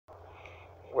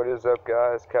What is up,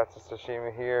 guys? Katsu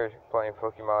here, playing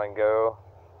Pokemon Go.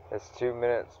 It's 2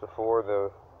 minutes before the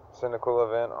Cyndaquil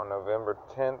event on November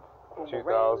 10th,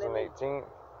 2018.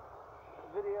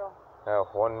 Video. Now,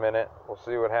 1 minute. We'll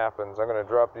see what happens. I'm going to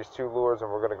drop these 2 lures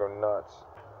and we're going to go nuts.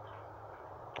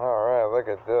 Alright, look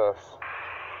at this.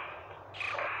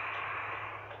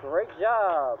 Great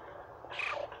job.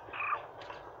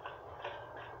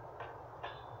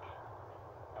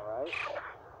 Alright.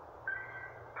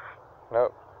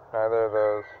 Nope, neither of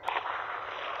those.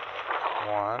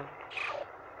 1.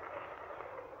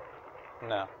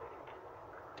 No.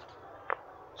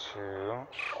 2.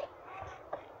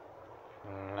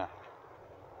 No.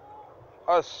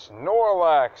 A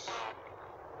Snorlax!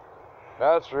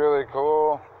 That's really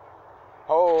cool.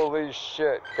 Holy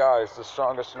shit, guys, the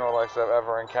strongest Snorlax I've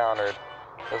ever encountered.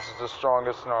 This is the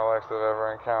strongest Snorlax I've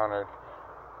ever encountered.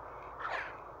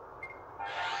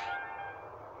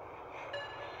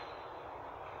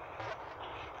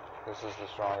 This is the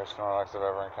strongest Snorlax I've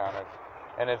ever encountered.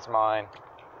 And it's mine.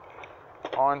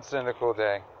 On Cyndaquil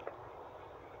Day.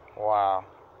 Wow.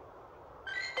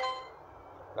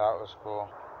 That was cool.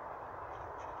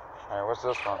 Alright, what's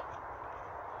this one?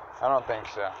 I don't think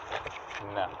so.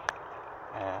 No.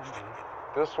 And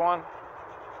this one?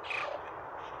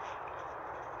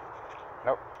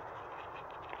 Nope.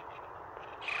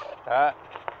 That?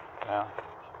 No.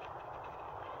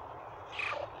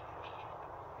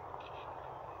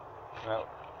 Nope.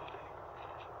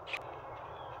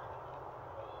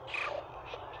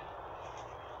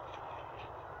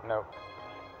 Nope.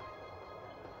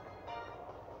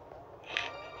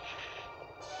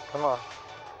 Come on.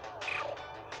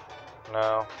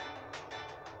 No.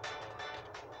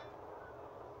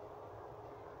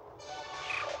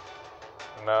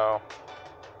 No.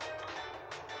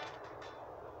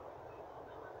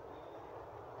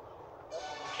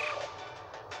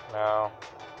 No.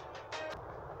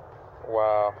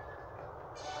 Wow.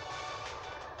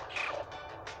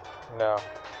 No.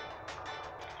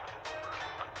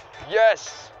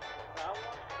 Yes!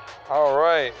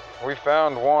 Alright, we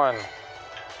found one.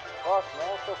 Fuck,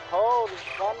 man, it's so cold. It's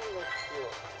fun in this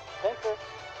shit. Pinter.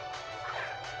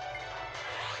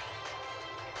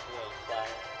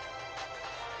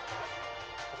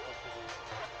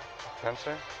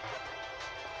 Pincer?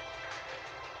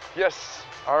 Yes!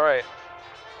 Alright.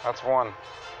 That's one.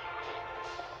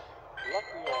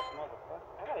 Lucky ass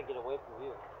motherfucker. I gotta get away from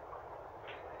you.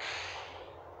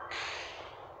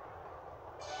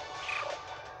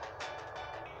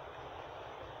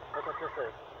 Look what this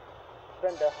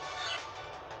is. Cynda.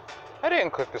 I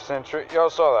didn't click the sentry. Y'all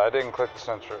saw that. I didn't click the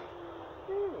sentry.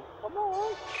 Come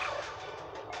on.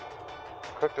 I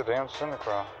clicked the damn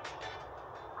Cyndaquil.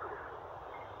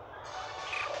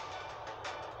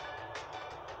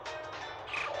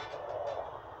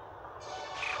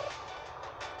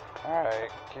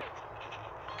 Alright.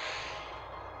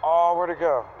 Oh, where'd it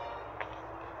go?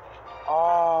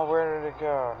 Oh, where did it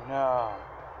go? No.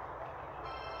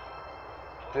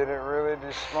 Did it really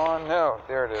despawn? No,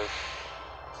 there it is.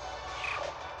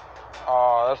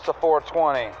 Oh, that's the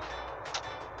 420.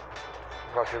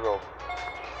 Lucky little.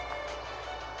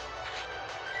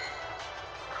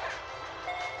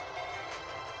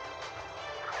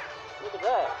 Look at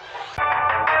that.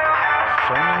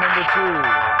 Shiny number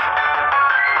 2.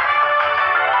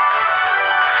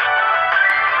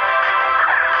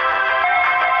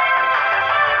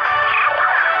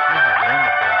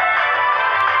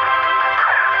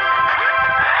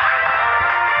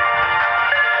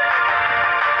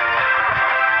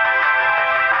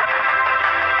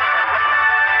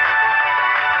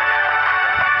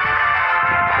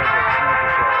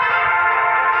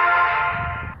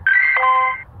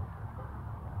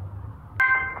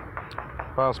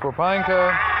 Possible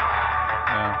Pineka.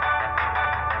 No.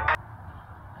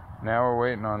 Now we're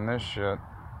waiting on this shit.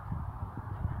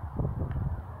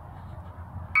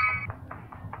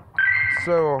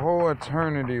 So a whole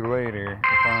eternity later, it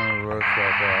finally looks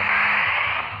like that.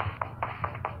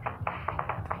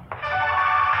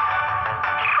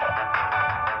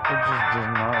 It just does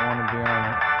not want to be on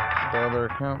the other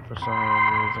account for some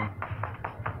reason.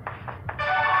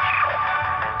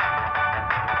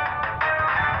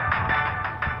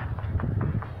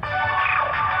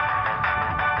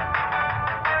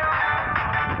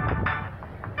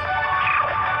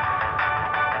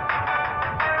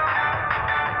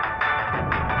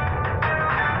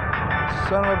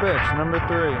 Son of a bitch, number 3.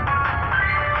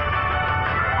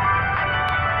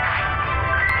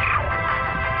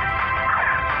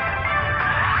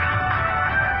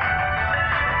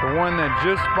 The one that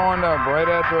just spawned up right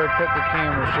after I cut the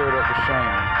camera showed up the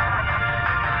shiny.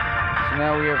 So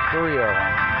now we have 3 of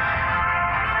them.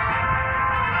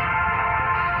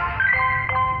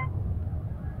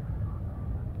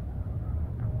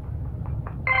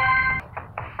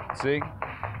 See?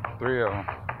 3 of them.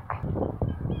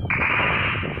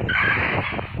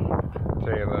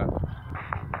 Tell you that.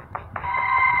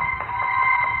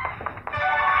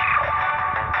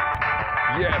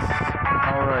 Yes!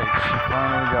 Alright, she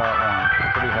finally got one.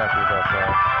 Pretty happy about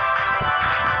that.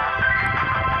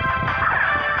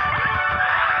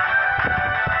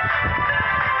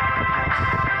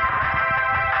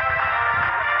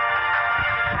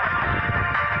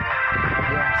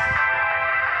 Yes.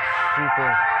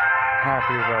 Super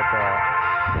happy about that.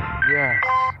 Yes.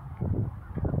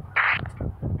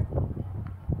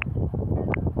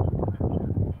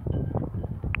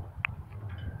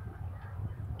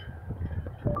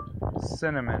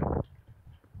 Cinnamon.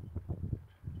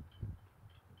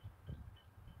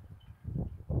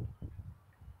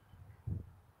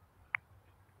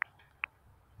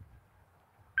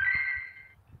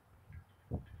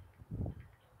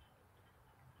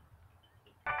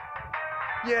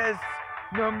 Yes!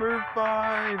 Number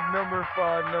 5! Number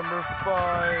 5! Number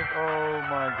 5! Oh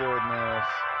my goodness.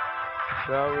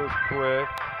 That was quick.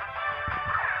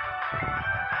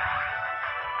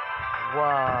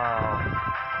 Wow.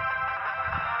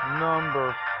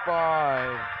 Number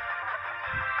 5.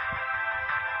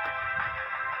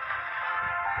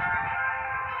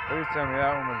 Please tell me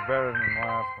that one was better than the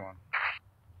last one.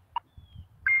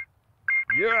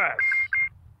 Yes!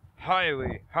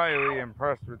 Highly, highly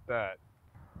impressed with that.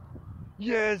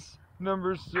 Yes!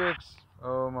 Number 6.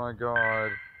 Oh my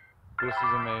god. This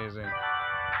is amazing.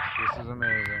 This is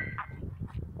amazing.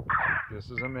 This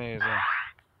is amazing.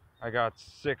 I got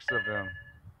 6 of them.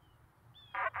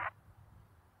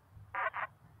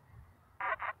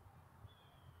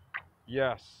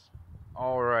 Yes.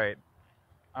 Alright.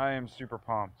 I am super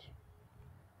pumped.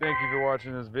 Thank you for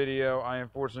watching this video. I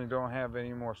unfortunately don't have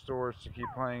any more storage to keep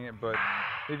playing it, but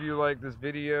if you like this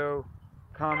video,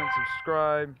 comment,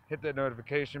 subscribe, hit that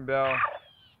notification bell,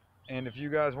 and if you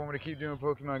guys want me to keep doing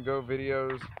Pokemon Go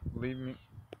videos, leave me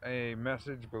a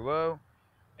message below,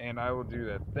 and I will do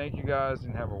that. Thank you guys,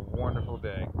 and have a wonderful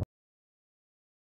day.